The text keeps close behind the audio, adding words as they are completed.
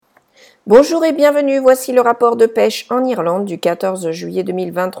Bonjour et bienvenue, voici le rapport de pêche en Irlande du 14 juillet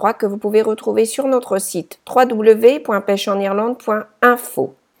 2023 que vous pouvez retrouver sur notre site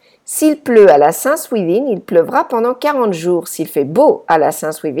www.pêcheenirlande.info. S'il pleut à la Saint-Swithin, il pleuvra pendant 40 jours. S'il fait beau à la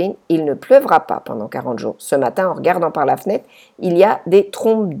Saint-Swithin, il ne pleuvra pas pendant 40 jours. Ce matin, en regardant par la fenêtre, il y a des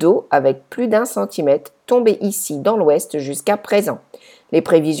trombes d'eau avec plus d'1 centimètre tombées ici dans l'ouest jusqu'à présent. Les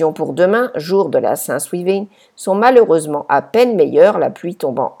prévisions pour demain, jour de la Saint-Swithin, sont malheureusement à peine meilleures, la pluie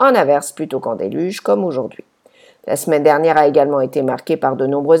tombant en averse plutôt qu'en déluge comme aujourd'hui. La semaine dernière a également été marquée par de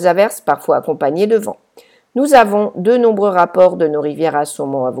nombreuses averses, parfois accompagnées de vent. Nous avons de nombreux rapports de nos rivières à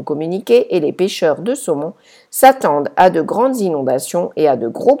saumon à vous communiquer et les pêcheurs de saumon s'attendent à de grandes inondations et à de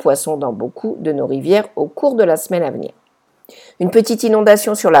gros poissons dans beaucoup de nos rivières au cours de la semaine à venir. Une petite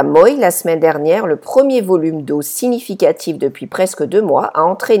inondation sur la Moy la semaine dernière, le premier volume d'eau significatif depuis presque 2 mois, a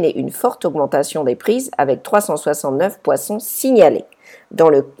entraîné une forte augmentation des prises avec 369 poissons signalés. Dans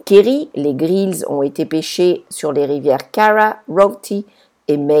le Kerry, les grilles ont été pêchés sur les rivières Cara, Rotty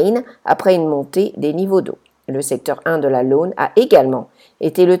et Main après une montée des niveaux d'eau. Le secteur 1 de la Lone a également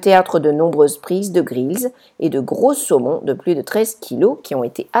été le théâtre de nombreuses prises de grilles et de gros saumons de plus de 13 kg qui ont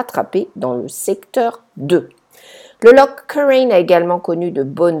été attrapés dans le secteur 2. Le loch Currain a également connu de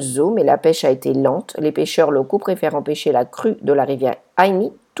bonnes eaux, mais la pêche a été lente, les pêcheurs locaux préférant pêcher la crue de la rivière Ine,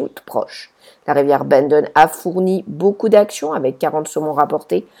 toute proche. La rivière Bandon a fourni beaucoup d'actions avec 40 saumons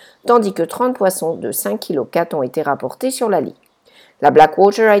rapportés, tandis que 30 poissons de 5,4 kg ont été rapportés sur la Ligne. La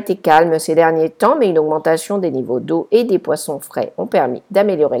Blackwater a été calme ces derniers temps, mais une augmentation des niveaux d'eau et des poissons frais ont permis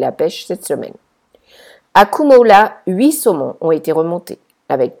d'améliorer la pêche cette semaine. À Kumola, 8 saumons ont été remontés.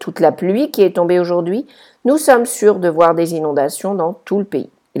 Avec toute la pluie qui est tombée aujourd'hui, nous sommes sûrs de voir des inondations dans tout le pays.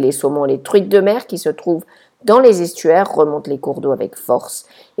 Les saumons et les truites de mer qui se trouvent dans les estuaires remontent les cours d'eau avec force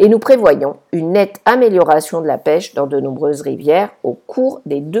et nous prévoyons une nette amélioration de la pêche dans de nombreuses rivières au cours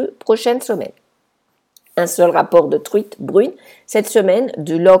des 2 prochaines semaines. Un seul rapport de truites brunes cette semaine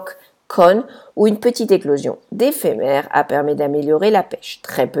du loch Conn où une petite éclosion d'éphémères a permis d'améliorer la pêche.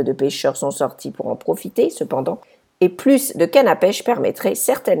 Très peu de pêcheurs sont sortis pour en profiter cependant et plus de cannes à pêche permettrait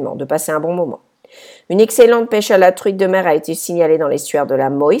certainement de passer un bon moment. Une excellente pêche à la truite de mer a été signalée dans l'estuaire de la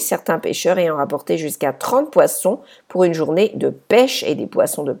Moy, certains pêcheurs ayant rapporté jusqu'à 30 poissons pour une journée de pêche et des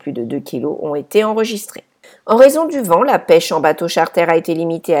poissons de plus de 2 kg ont été enregistrés. En raison du vent, la pêche en bateau charter a été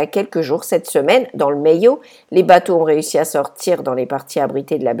limitée à quelques jours cette semaine. Dans le Mayo, les bateaux ont réussi à sortir dans les parties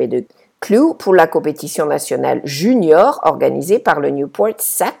abritées de la baie de Clew pour la compétition nationale junior organisée par le Newport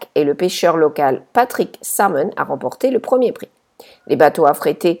SAC et le pêcheur local Patrick Salmon a remporté le premier prix. Les bateaux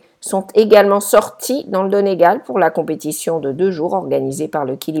affrétés sont également sortis dans le Donegal pour la compétition de 2 jours organisée par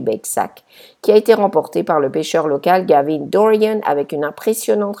le Killybegs SAC qui a été remportée par le pêcheur local Gavin Dorian avec une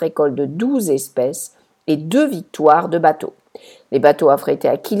impressionnante récolte de 12 espèces et 2 victoires de bateaux. Les bateaux affrétés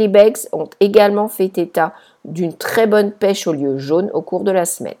à Killybegs ont également fait état d'une très bonne pêche au lieu jaune au cours de la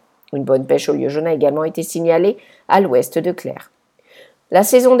semaine. Une bonne pêche au lieu jaune a également été signalée à l'ouest de Clare. La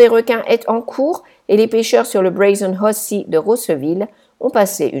saison des requins est en cours et les pêcheurs sur le Brazen Hussey de Rosseville ont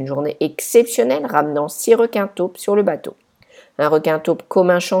passé une journée exceptionnelle ramenant 6 requins taupes sur le bateau. Un requin taupe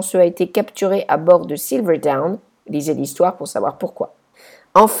commun chanceux a été capturé à bord de Silverdown. Lisez l'histoire pour savoir pourquoi.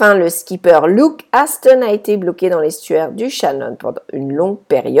 Enfin, le skipper Luke Aston a été bloqué dans l'estuaire du Shannon pendant une longue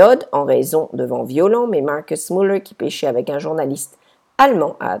période en raison de vents violents, mais Marcus Muller, qui pêchait avec un journaliste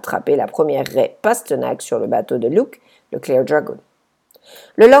allemand, a attrapé la première raie Pastenac sur le bateau de Luke, le Clare Dragon.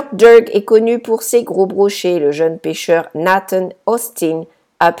 Le loch Derg est connu pour ses gros brochets. Le jeune pêcheur Nathan Austin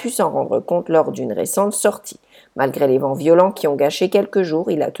a pu s'en rendre compte lors d'une récente sortie. Malgré les vents violents qui ont gâché quelques jours,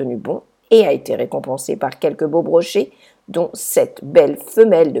 il a tenu bon et a été récompensé par quelques beaux brochets, dont cette belle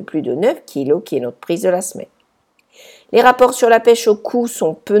femelle de plus de 9 kg qui est notre prise de la semaine. Les rapports sur la pêche au coup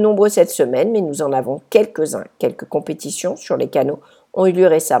sont peu nombreux cette semaine, mais nous en avons quelques-uns. Quelques compétitions sur les canaux ont eu lieu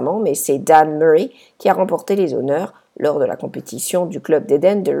récemment, mais c'est Dan Murray qui a remporté les honneurs lors de la compétition du club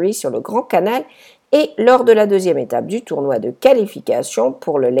d'Edenderry sur le Grand Canal et lors de la 2e étape du tournoi de qualification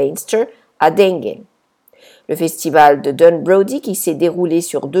pour le Leinster à Dengen. Le festival de Dunbrody, qui s'est déroulé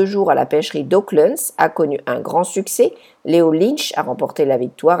sur 2 jours à la pêcherie d'Oaklands, a connu un grand succès. Léo Lynch a remporté la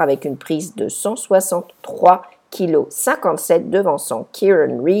victoire avec une prise de 163,57 kg devançant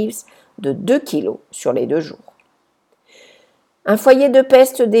Kieran Reeves de 2 kg sur les 2 jours. Un foyer de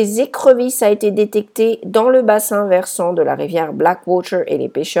peste des écrevisses a été détecté dans le bassin versant de la rivière Blackwater et les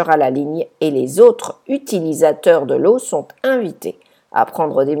pêcheurs à la ligne et les autres utilisateurs de l'eau sont invités à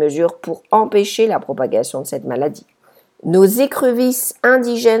prendre des mesures pour empêcher la propagation de cette maladie. Nos écrevisses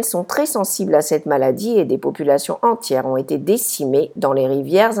indigènes sont très sensibles à cette maladie et des populations entières ont été décimées dans les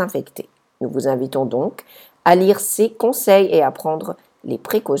rivières infectées. Nous vous invitons donc à lire ces conseils et à prendre les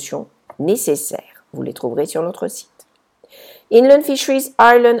précautions nécessaires. Vous les trouverez sur notre site. Inland Fisheries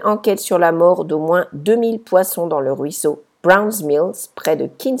Ireland enquête sur la mort d'au moins 2000 poissons dans le ruisseau Browns Mills, près de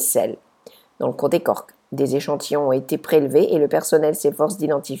Kinsale, dans le comté Cork. Des échantillons ont été prélevés et le personnel s'efforce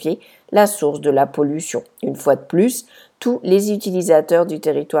d'identifier la source de la pollution. Une fois de plus, tous les utilisateurs du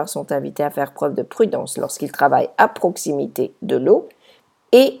territoire sont invités à faire preuve de prudence lorsqu'ils travaillent à proximité de l'eau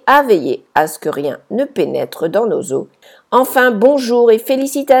et à veiller à ce que rien ne pénètre dans nos eaux. Enfin, bonjour et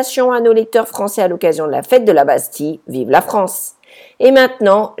félicitations à nos lecteurs français à l'occasion de la fête de la Bastille. Vive la France! Et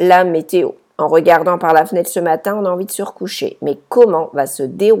maintenant, la météo. En regardant par la fenêtre ce matin, on a envie de se recoucher. Mais comment va se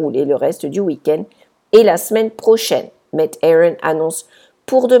dérouler le reste du week-end et la semaine prochaine? Met Aaron annonce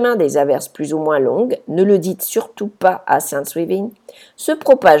pour demain des averses plus ou moins longues, ne le dites surtout pas à Saint-Swithin, se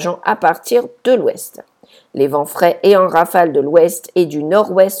propageant à partir de l'ouest. Les vents frais et en rafale de l'ouest et du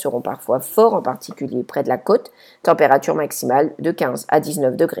nord-ouest seront parfois forts, en particulier près de la côte, température maximale de 15 à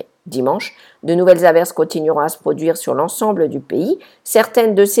 19 degrés. Dimanche, de nouvelles averses continueront à se produire sur l'ensemble du pays.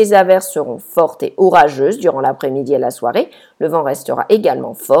 Certaines de ces averses seront fortes et orageuses durant l'après-midi et la soirée. Le vent restera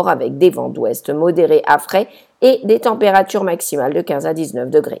également fort avec des vents d'ouest modérés à frais et des températures maximales de 15 à 19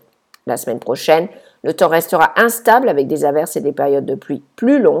 degrés. La semaine prochaine, le temps restera instable avec des averses et des périodes de pluie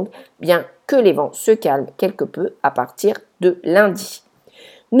plus longues, bien que les vents se calment quelque peu à partir de lundi.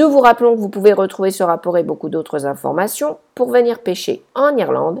 Nous vous rappelons que vous pouvez retrouver ce rapport et beaucoup d'autres informations pour venir pêcher en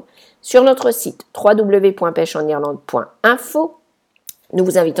Irlande sur notre site www.pêcheenirlande.info. Nous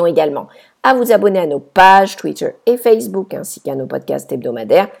vous invitons également à vous abonner à nos pages Twitter et Facebook ainsi qu'à nos podcasts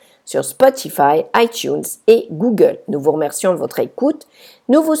hebdomadaires sur Spotify, iTunes et Google. Nous vous remercions de votre écoute.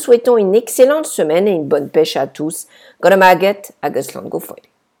 Nous vous souhaitons une excellente semaine et une bonne pêche à tous. Gona maget, agus lan go foil.